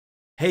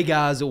Hey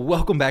guys,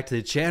 welcome back to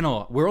the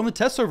channel. We're on the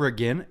test server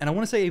again, and I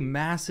want to say a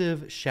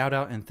massive shout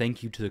out and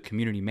thank you to the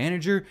community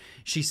manager.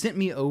 She sent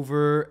me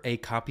over a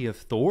copy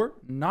of THOR,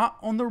 not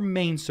on the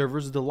main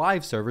servers, the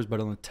live servers, but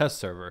on the test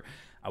server.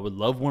 I would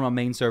love one on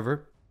main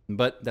server,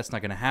 but that's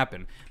not going to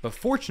happen. But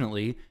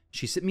fortunately,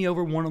 she sent me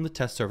over one on the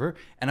test server,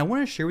 and I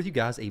want to share with you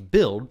guys a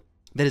build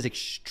that is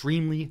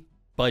extremely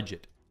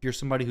budget. If you're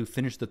somebody who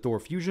finished the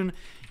THOR Fusion,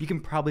 you can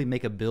probably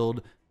make a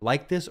build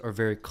like this or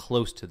very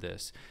close to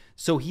this.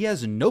 So he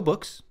has no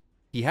books,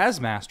 he has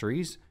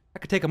masteries. I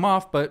could take them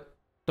off, but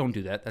don't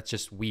do that. That's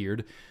just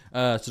weird.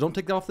 So don't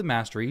take off the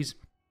masteries.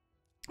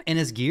 And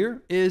his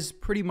gear is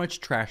pretty much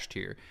trashed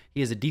here.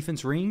 He has a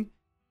defense ring,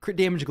 crit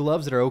damage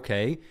gloves that are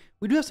okay.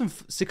 We do have some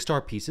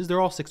 6-star pieces.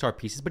 They're all 6-star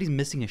pieces, but he's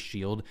missing a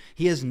shield.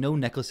 He has no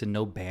necklace and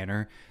no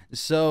banner.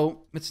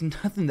 So it's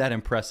nothing that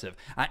impressive.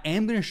 I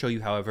am going to show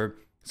you, however,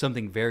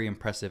 something very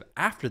impressive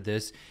after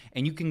this,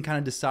 and you can kind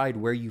of decide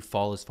where you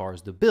fall as far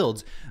as the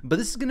builds. But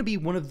this is going to be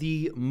one of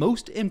the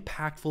most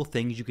impactful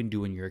things you can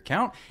do in your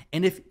account.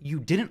 And if you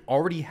didn't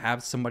already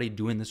have somebody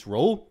doing this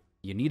role,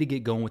 you need to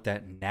get going with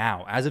that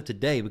now, as of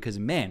today, because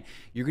man,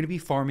 you're going to be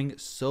farming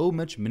so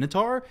much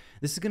Minotaur.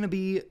 This is going to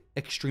be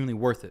extremely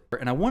worth it.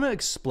 And I want to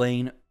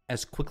explain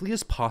as quickly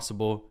as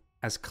possible,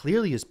 as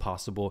clearly as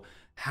possible,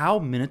 how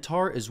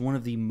Minotaur is one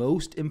of the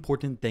most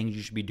important things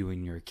you should be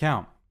doing in your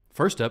account.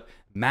 First up,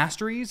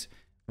 masteries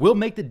will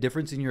make the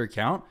difference in your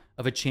account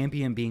of a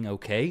champion being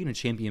okay and a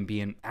champion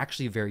being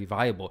actually very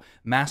viable.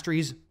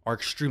 Masteries are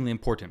extremely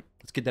important.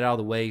 Let's get that out of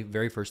the way.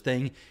 Very first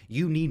thing,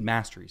 you need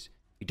masteries.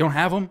 If you don't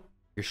have them,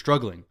 you're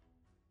struggling.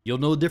 You'll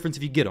know the difference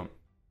if you get them.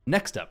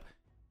 Next up,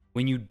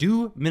 when you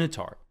do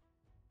Minotaur,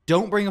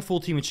 don't bring a full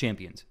team of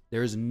champions.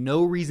 There is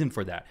no reason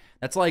for that.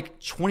 That's like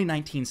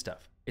 2019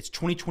 stuff. It's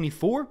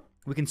 2024.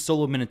 We can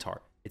solo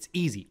Minotaur. It's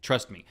easy.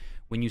 Trust me.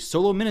 When you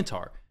solo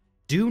Minotaur,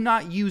 do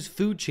not use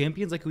food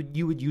champions like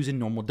you would use in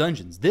normal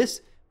dungeons.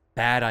 This,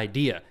 bad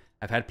idea.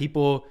 I've had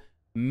people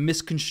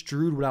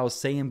misconstrued what I was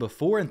saying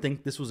before and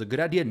think this was a good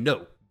idea.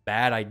 No,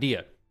 bad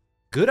idea.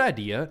 Good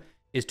idea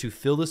is to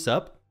fill this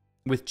up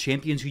with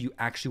champions who you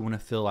actually want to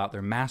fill out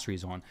their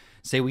masteries on.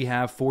 Say we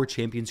have 4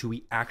 champions who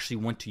we actually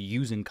want to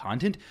use in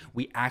content.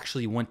 We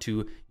actually want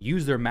to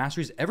use their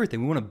masteries,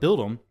 everything. We want to build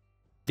them.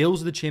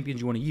 Those are the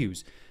champions you want to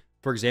use.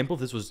 For example,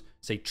 if this was,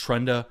 say,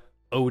 Trunda,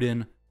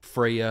 Odin,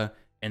 Freya,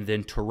 and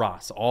then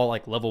Taras, all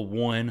like level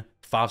 1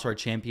 5-star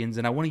champions,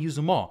 and I want to use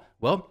them all.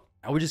 Well,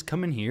 I would just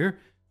come in here,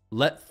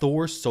 let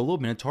THOR solo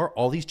Minotaur.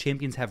 All these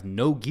champions have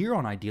no gear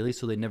on ideally,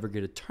 so they never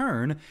get a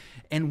turn.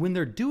 And when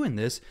they're doing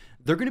this,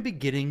 they're going to be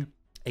getting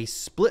a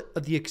split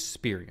of the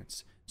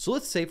experience. So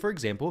let's say, for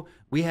example,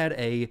 we had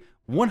a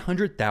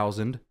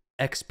 100,000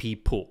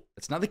 XP pool.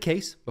 That's not the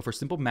case, but for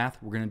simple math,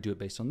 we're going to do it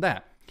based on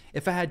that.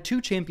 If I had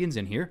 2 champions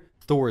in here,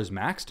 THOR is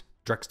maxed,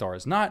 Drexstar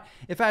is not.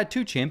 If I had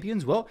 2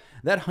 champions, well,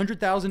 that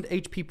 100,000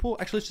 HP pool,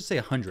 actually let's just say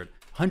 100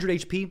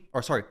 HP,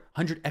 or sorry,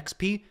 100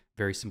 XP,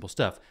 very simple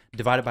stuff.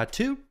 Divided by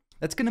 2,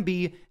 that's going to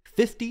be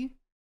 50.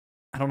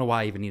 I don't know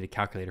why I even need a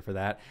calculator for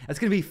that. That's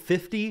going to be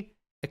 50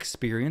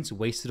 experience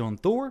wasted on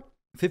THOR,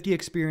 50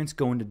 experience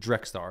going to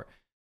Drexstar.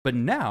 But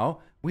now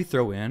we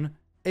throw in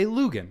a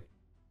Lugan.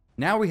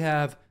 Now we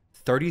have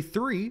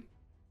 33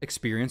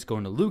 experience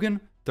going to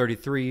Lugan,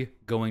 33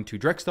 going to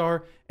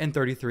Drexstar, and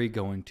 33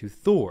 going to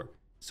THOR.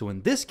 So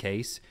in this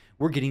case,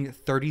 we're getting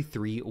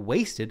 33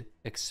 wasted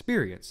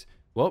experience.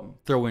 Well,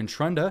 throw in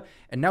Trunda,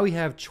 and now we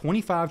have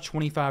 25,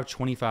 25,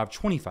 25,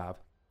 25.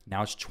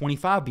 Now it's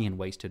 25 being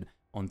wasted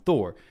on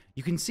THOR.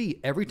 You can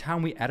see every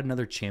time we add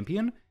another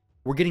champion,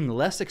 we're getting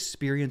less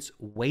experience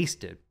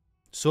wasted.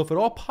 So if at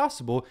all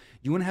possible,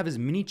 you want to have as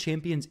many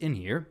champions in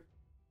here,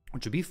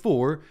 which would be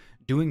 4,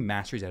 doing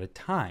masteries at a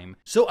time.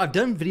 So I've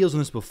done videos on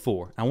this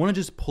before. I want to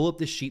just pull up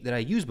the sheet that I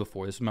used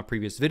before. This was my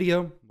previous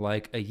video,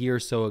 like a year or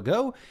so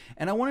ago,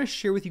 and I want to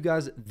share with you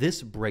guys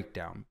this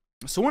breakdown.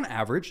 So on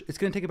average, it's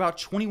going to take about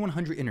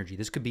 2,100 energy.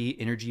 This could be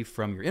energy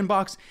from your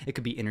inbox. It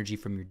could be energy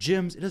from your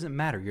gyms. It doesn't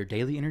matter. Your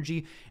daily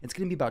energy. It's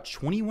going to be about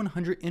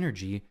 2,100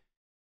 energy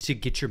to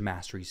get your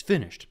masteries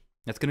finished.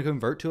 That's going to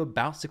convert to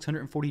about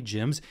 640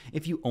 gems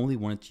if you only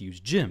wanted to use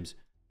gems.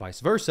 Vice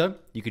versa,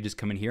 you could just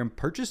come in here and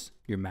purchase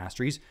your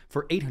masteries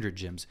for 800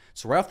 gems.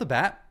 So right off the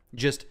bat,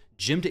 just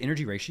gem to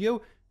energy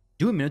ratio,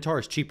 doing Minotaur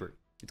is cheaper.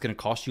 It's going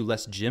to cost you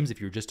less gems if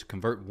you're just to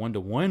convert 1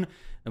 to 1.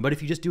 But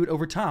if you just do it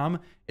over time,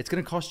 it's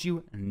going to cost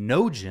you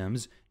no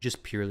gems,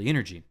 just purely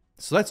energy.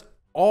 So that's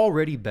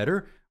already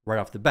better right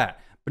off the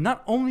bat. But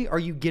not only are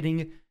you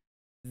getting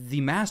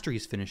the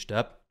masteries finished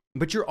up,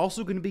 but you're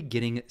also going to be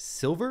getting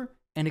silver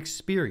and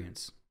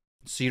experience.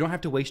 So you don't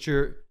have to waste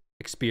your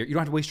experience. You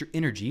don't have to waste your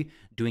energy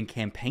doing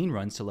campaign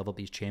runs to level up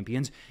these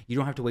champions. You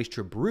don't have to waste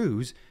your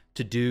brews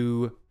to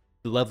do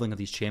the leveling of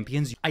these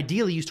champions.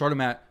 Ideally, you start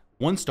them at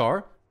 1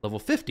 star, level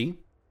 50,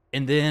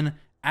 and then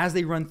as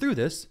they run through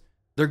this,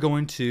 they're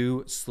going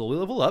to slowly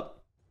level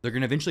up. They're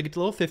going to eventually get to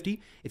level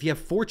 50. If you have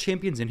 4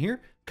 champions in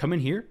here, come in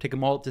here, take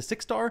them all up to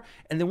 6 star,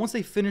 and then once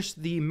they finish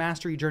the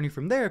mastery journey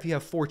from there, if you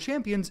have 4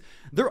 champions,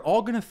 they're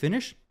all going to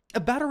finish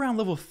about around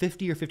level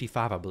 50 or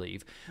 55, I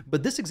believe.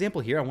 But this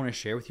example here I want to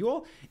share with you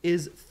all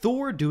is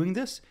Thor doing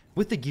this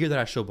with the gear that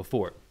I showed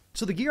before.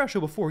 So the gear I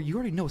showed before, you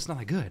already know it's not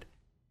that good.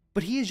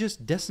 But he is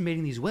just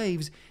decimating these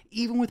waves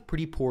even with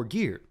pretty poor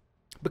gear.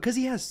 Because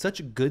he has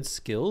such good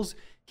skills,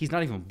 he's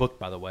not even booked,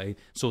 by the way,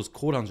 so his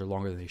cooldowns are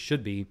longer than they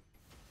should be.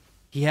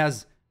 He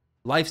has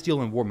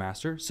Lifesteal and War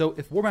Master, so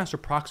if War Master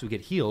procs would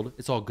get healed,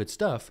 it's all good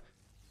stuff.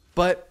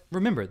 But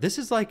remember, this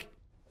is like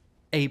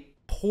a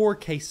poor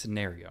case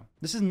scenario.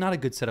 This is not a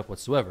good setup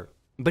whatsoever,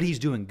 but he's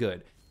doing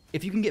good.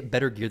 If you can get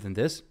better gear than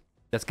this,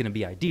 that's going to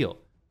be ideal.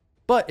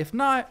 But if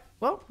not,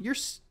 well, you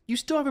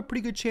still have a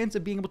pretty good chance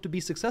of being able to be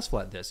successful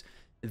at this.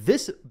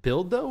 This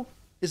build, though,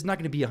 is not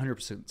going to be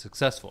 100%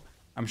 successful.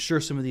 I'm sure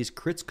some of these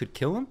crits could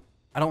kill him.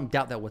 I don't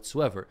doubt that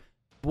whatsoever.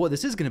 But what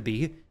this is going to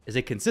be is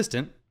a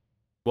consistent,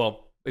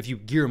 well, if you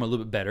gear him a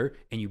little bit better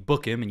and you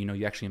book him and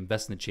you actually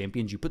invest in the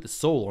champions, you put the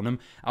soul on him.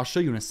 I'll show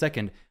you in a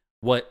second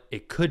what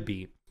it could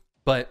be.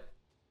 But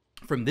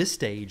from this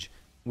stage,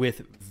 with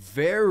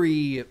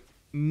very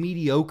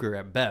mediocre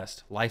at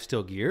best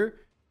lifesteal gear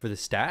for the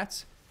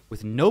stats,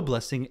 with no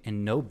blessing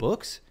and no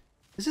books,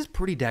 this is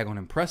pretty daggone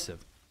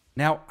impressive.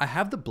 Now, I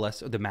have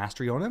the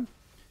mastery on him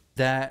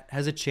that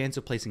has a chance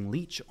of placing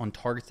leech on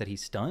targets that he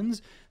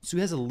stuns, so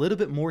he has a little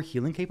bit more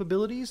healing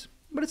capabilities,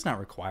 but it's not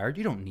required.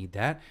 You don't need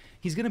that.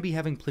 He's going to be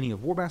having plenty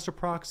of War Master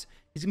procs.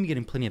 He's going to be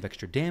getting plenty of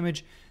extra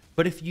damage,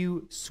 but if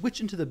you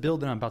switch into the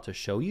build that I'm about to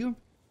show you,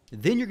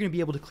 then you're going to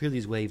be able to clear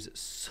these waves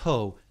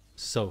so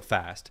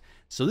fast.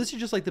 So this is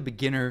just like the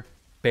beginner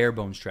bare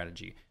bone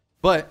strategy.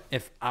 But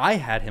if I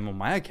had him on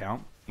my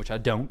account, which I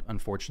don't,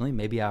 unfortunately,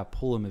 maybe I'll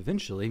pull him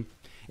eventually.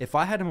 If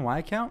I had him on my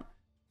account,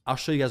 I'll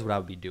show you guys what I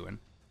would be doing.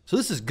 So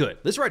this is good.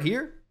 This right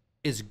here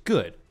is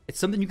good. It's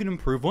something you can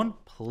improve on,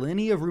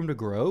 plenty of room to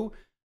grow.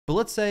 But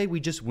let's say we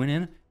just went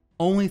in,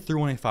 only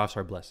threw on a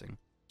 5-star blessing.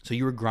 So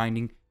you were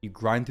grinding, you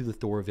grind through the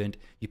Thor event,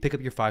 you pick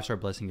up your 5-star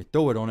blessing, you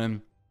throw it on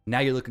him, now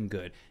you're looking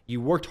good.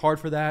 You worked hard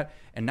for that,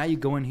 and now you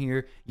go in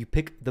here, you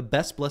pick the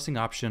best blessing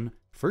option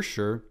for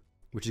sure,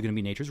 which is going to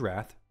be Nature's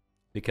Wrath,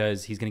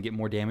 because he's going to get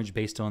more damage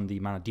based on the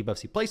amount of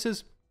debuffs he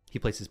places. He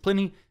places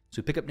plenty,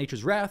 so we pick up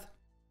Nature's Wrath,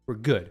 we're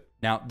good.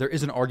 Now, there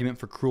is an argument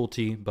for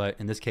cruelty, but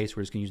in this case,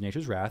 we're just going to use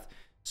Nature's Wrath.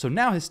 So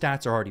now his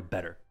stats are already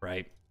better,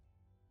 right?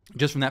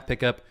 Just from that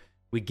pickup,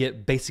 we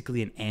get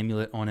basically an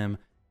amulet on him.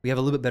 We have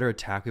a little bit better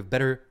attack. We have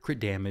better crit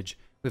damage.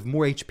 We have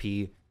more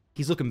HP.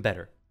 He's looking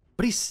better.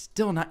 But he's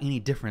still not any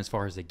different as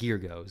far as the gear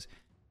goes.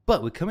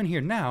 But we come in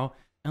here now,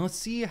 and let's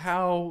see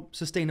how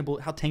sustainable,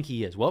 how tanky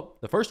he is. Well,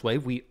 the first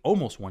wave, we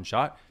almost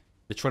one-shot.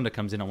 The Trunda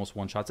comes in, almost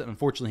one-shots it.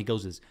 Unfortunately, he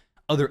goes his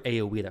other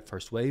AoE that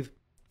first wave.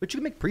 But you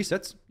can make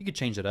presets. You could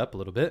change it up a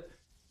little bit.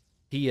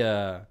 He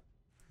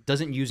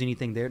doesn't use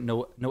anything there.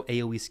 No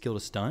AoE skill to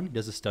stun. He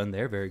does a stun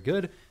there. Very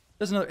good.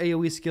 Does another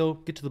AoE skill.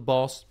 Get to the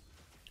boss.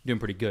 Doing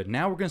pretty good.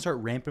 Now we're going to start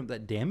ramping up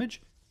that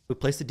damage. We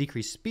place the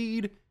decreased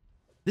speed.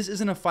 This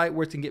isn't a fight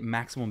where it's going to get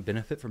maximum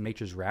benefit from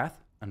Nature's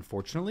Wrath,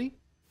 unfortunately.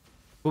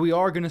 But we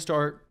are going to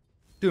start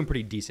doing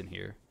pretty decent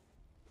here.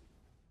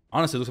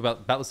 Honestly, it looks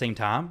about the same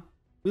time.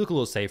 We look a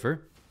little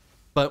safer.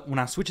 But when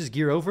I switch his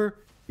gear over,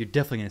 you're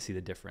definitely going to see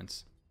the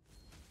difference.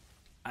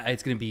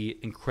 It's going to be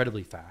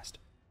incredibly fast.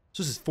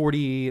 So this is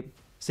 40,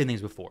 same thing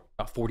as before,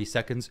 about 40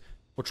 seconds.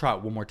 We'll try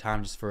it one more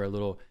time just for a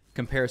little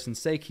comparison's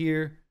sake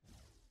here.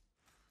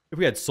 If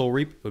we had Soul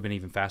Reap, it would have been an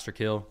even faster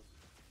kill.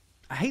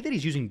 I hate that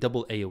he's using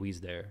double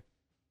AoEs there.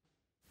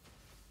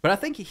 But I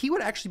think he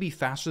would actually be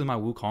faster than my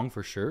Wukong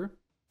for sure.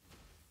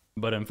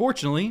 But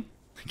unfortunately,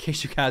 in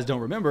case you guys don't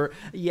remember,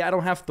 yeah, I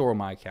don't have Thor on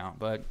my account.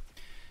 But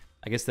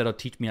I guess that'll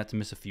teach me not to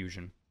miss a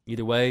fusion.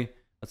 Either way,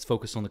 let's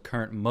focus on the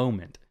current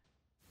moment.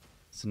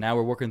 So now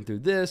we're working through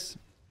this.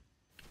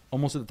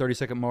 Almost at the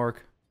 30-second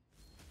mark.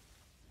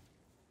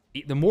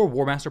 The more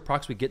War Master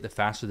procs we get, the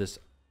faster this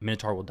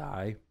Minotaur will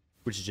die,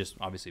 which is just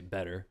obviously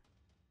better.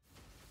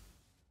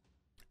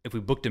 If we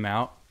booked him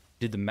out,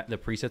 did the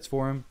presets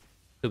for him,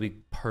 it'll be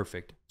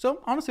perfect.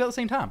 So honestly, at the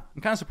same time,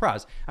 I'm kind of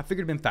surprised. I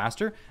figured it'd been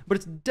faster, but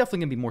it's definitely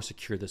going to be more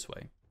secure this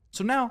way.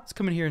 So now let's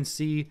come in here and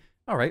see,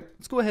 all right,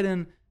 let's go ahead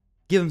and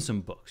give him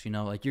some books. You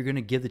know, like you're going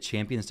to give the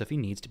champion the stuff he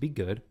needs to be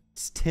good.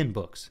 It's 10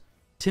 books.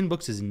 10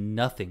 books is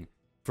nothing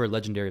for a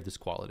legendary of this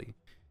quality.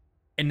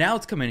 And now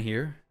let's come in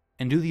here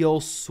and do the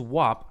old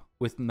swap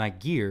with my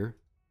gear.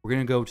 We're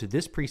going to go to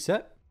this preset,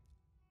 and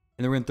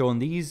then we're going to throw in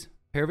these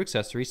pair of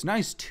accessories. So now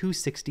he's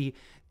 260,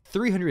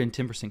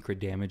 310% crit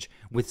damage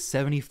with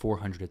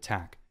 7,400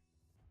 attack.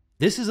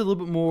 This is a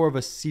little bit more of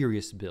a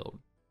serious build.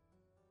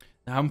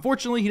 Now,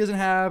 unfortunately, he doesn't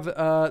have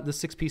the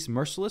 6-piece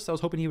Merciless I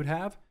was hoping he would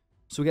have.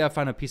 So we got to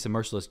find a piece of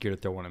Merciless gear to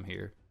throw on him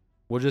here.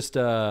 We'll just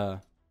throw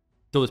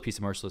this piece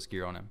of Merciless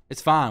gear on him.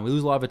 It's fine. We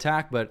lose a lot of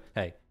attack, but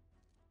hey,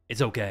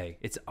 it's okay.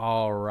 It's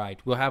all right.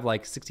 We'll have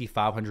like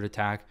 6,500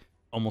 attack,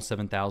 almost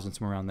 7,000,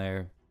 somewhere around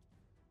there.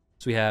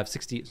 So we have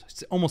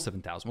almost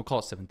 7,000. We'll call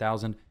it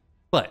 7,000.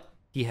 But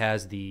he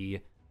has the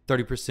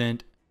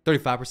 30%,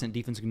 35%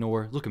 defense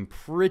ignore, looking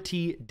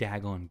pretty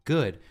daggone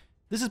good.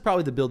 This is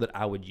probably the build that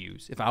I would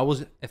use. If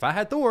I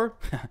had Thor,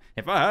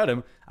 if I had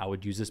him, I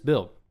would use this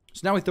build.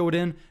 So now we throw it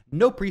in.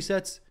 No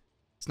presets.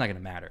 It's not going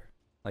to matter.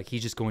 Like,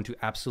 he's just going to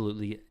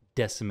absolutely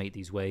decimate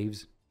these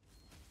waves.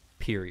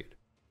 Period.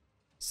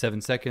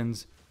 7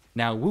 seconds.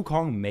 Now,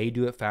 Wukong may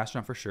do it faster,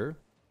 not for sure.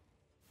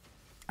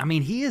 I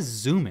mean, he is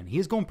zooming. He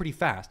is going pretty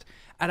fast.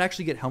 I'd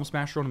actually get Helm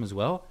Smasher on him as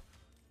well.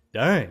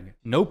 Dang.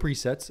 No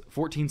presets.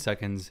 14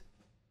 seconds.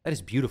 That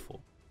is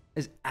beautiful.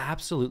 That is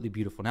absolutely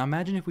beautiful. Now,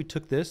 imagine if we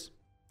took this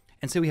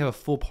and say we have a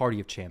full party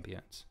of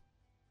champions.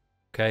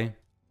 Okay?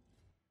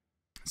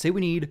 Say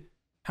we need...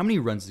 How many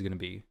runs is it going to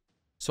be?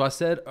 So I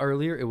said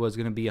earlier it was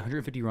going to be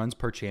 150 runs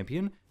per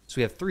champion. So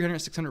we have 300,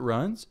 600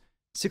 runs.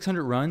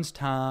 600 runs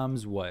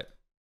times what?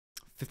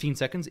 15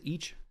 seconds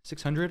each.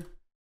 600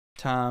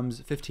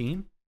 times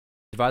 15.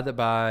 Divide that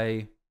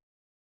by,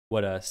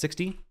 what,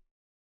 60? Is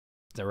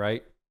that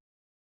right?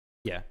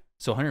 Yeah.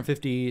 So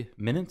 150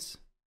 minutes.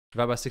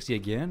 Divide by 60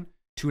 again.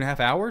 2.5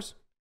 hours.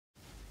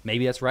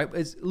 Maybe that's right.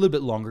 It's a little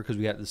bit longer because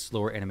we got the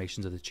slower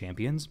animations of the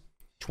champions.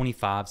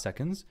 25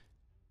 seconds.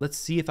 Let's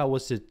see if I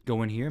was to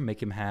go in here and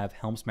make him have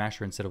Helm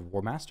Smasher instead of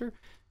War Master.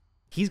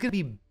 He's going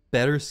to be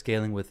better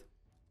scaling with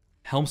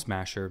Helm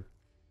Smasher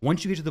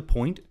once you get to the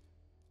point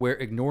where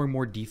ignoring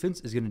more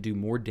defense is going to do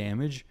more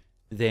damage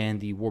than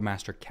the War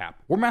Master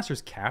cap. War Master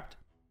is capped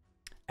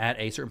at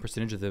a certain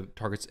percentage of the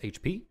target's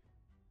HP,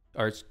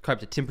 or it's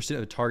capped at 10% of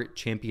the target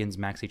champion's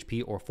max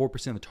HP or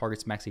 4% of the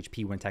target's max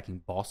HP when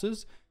attacking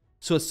bosses.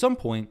 So at some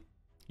point,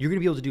 you're going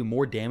to be able to do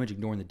more damage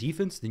ignoring the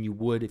defense than you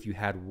would if you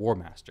had War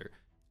Master.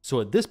 So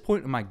at this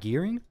point in my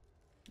gearing,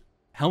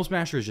 Helm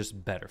Smasher is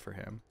just better for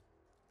him.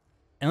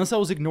 Unless I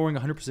was ignoring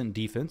 100%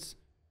 defense,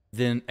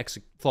 then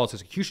Flawless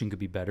Execution could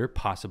be better,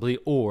 possibly,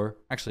 or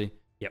actually,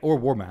 yeah, or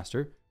War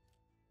Master.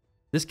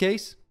 This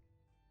case,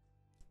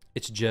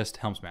 it's just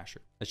Helm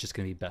Smasher. That's just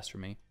going to be best for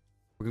me.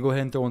 We're going to go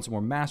ahead and throw in some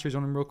more masteries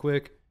on him real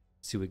quick.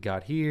 See what we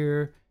got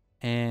here.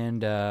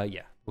 And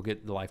yeah, we'll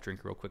get the life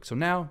drink real quick. So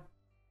now,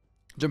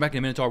 jump back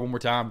into Minotaur one more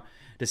time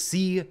to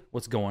see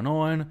what's going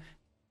on.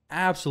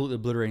 Absolutely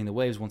obliterating the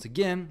waves once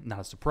again. Not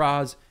a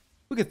surprise.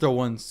 We could throw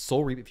one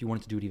Soul Reap if you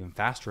wanted to do it even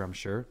faster, I'm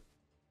sure.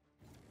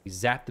 We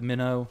zap the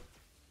minnow.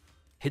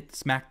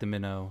 Smack the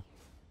minnow.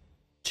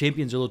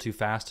 Champions are a little too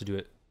fast to do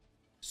it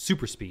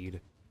super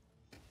speed.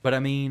 But I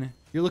mean,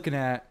 you're looking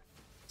at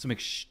some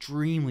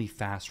extremely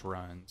fast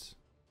runs.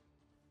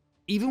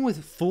 Even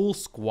with full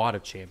squad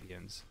of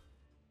champions.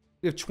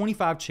 We have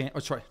 25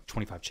 champs.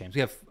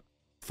 We have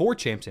 4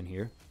 champs in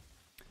here.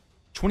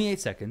 28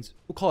 seconds.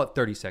 We'll call it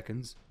 30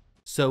 seconds.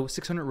 So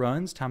 600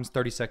 runs times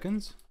 30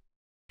 seconds.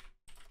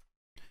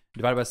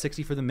 Divided by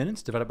 60 for the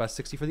minutes. Divided by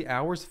 60 for the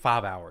hours.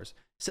 5 hours.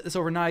 Set this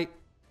overnight.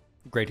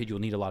 Granted, you'll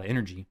need a lot of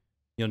energy.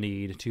 You'll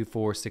need 2,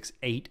 4, 6,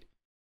 8,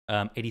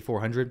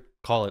 8,400.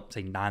 Call it,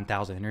 say,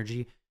 9,000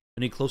 energy.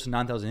 You'll need close to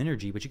 9,000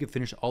 energy, but you can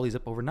finish all these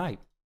up overnight.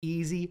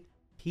 Easy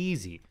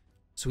peasy.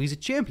 So he's a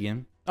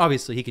champion.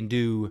 Obviously, he can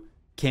do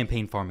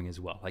campaign farming as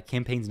well. Like,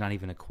 campaign's not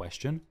even a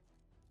question.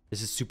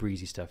 This is super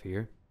easy stuff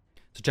here.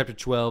 So chapter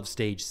 12,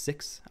 stage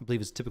 6, I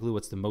believe is typically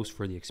what's the most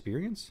for the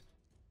experience.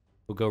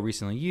 We'll go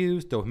recently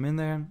used, throw him in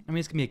there. I mean,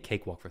 it's going to be a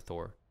cakewalk for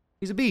Thor.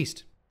 He's a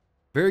beast.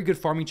 Very good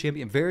farming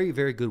champion. Very,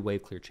 very good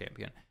wave clear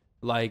champion.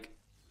 Like,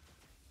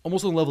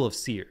 almost on the level of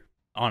Seer,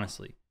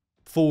 honestly.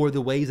 For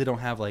the waves that don't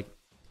have, like,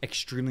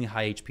 extremely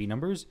high HP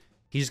numbers,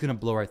 he's just going to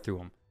blow right through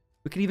them.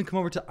 We can even come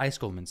over to Ice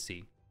Golem and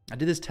see. I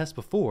did this test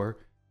before.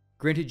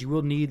 Granted, you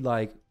will need,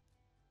 like,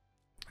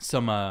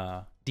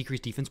 some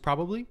decreased defense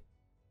probably.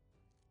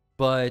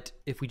 But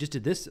if we just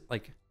did this,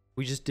 like,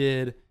 we just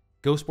did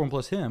Ghostborn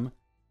plus him,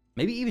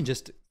 maybe even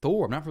just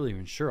Thor. I'm not really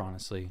even sure,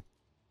 honestly.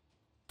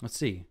 Let's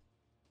see.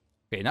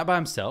 Okay, not by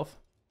himself,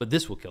 but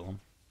this will kill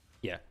him.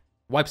 Yeah,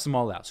 wipes them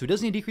all out. So he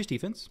doesn't need decreased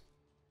defense,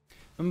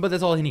 but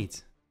that's all he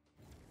needs.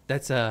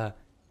 That's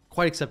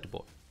quite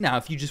acceptable. Now,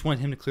 if you just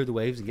want him to clear the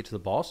waves and get to the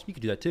boss, you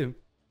can do that too. You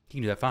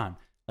can do that fine.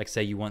 Like,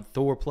 say you want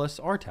Thor plus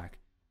R-Tac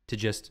to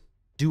just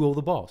do all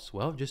the boss.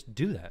 Well, just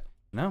do that.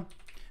 No.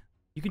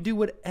 You can do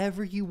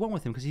whatever you want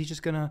with him because he's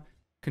just going to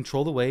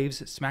control the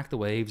waves, smack the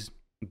waves,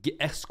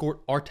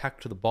 escort R-Tac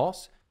to the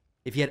boss.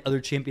 If you had other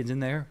champions in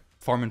there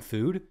farming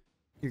food,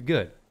 you're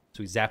good.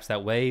 So he zaps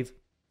that wave.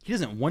 He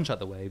doesn't one-shot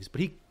the waves, but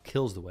he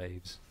kills the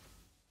waves.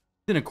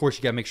 Then, of course,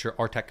 you got to make sure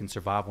R-Tac can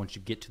survive once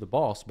you get to the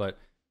boss. But,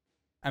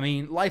 I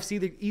mean, life's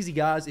easy,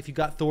 guys. If you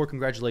got Thor,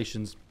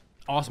 congratulations.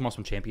 Awesome,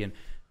 awesome champion.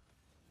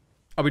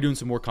 I'll be doing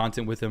some more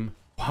content with him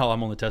while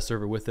I'm on the test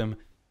server with him.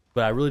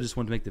 But I really just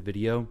wanted to make the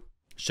video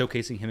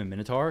showcasing him and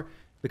Minotaur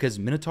because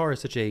Minotaur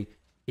is such a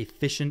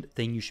efficient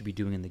thing you should be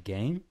doing in the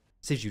game.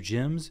 It saves you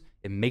gems.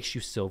 It makes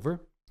you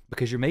silver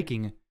because you're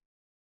making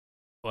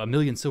 1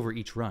 million silver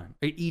each run,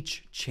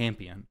 each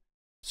champion.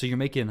 So you're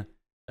making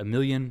 1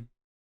 million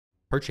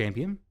per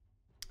champion.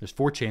 There's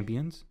 4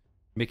 champions.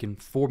 You're making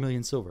 4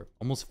 million silver,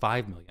 almost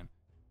 5 million.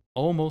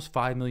 Almost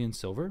 5 million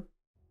silver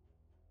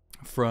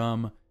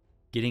from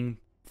getting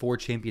 4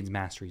 champions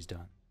masteries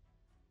done.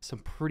 Some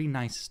pretty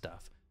nice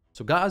stuff.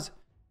 So guys,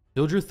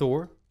 build your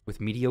Thor with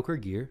mediocre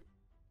gear.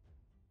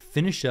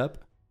 Finish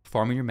up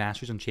farming your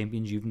masteries on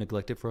champions you've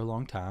neglected for a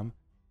long time.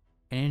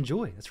 And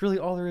enjoy. That's really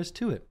all there is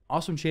to it.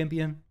 Awesome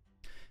champion.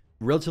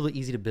 Relatively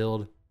easy to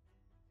build.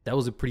 That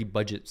was a pretty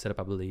budget setup,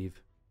 I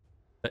believe.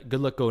 But good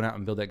luck going out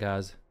and build that,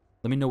 guys.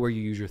 Let me know where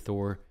you use your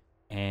Thor.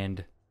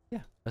 And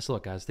yeah, best of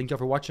luck, guys. Thank y'all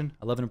for watching.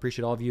 I love and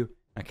appreciate all of you.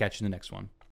 I'll catch you in the next one.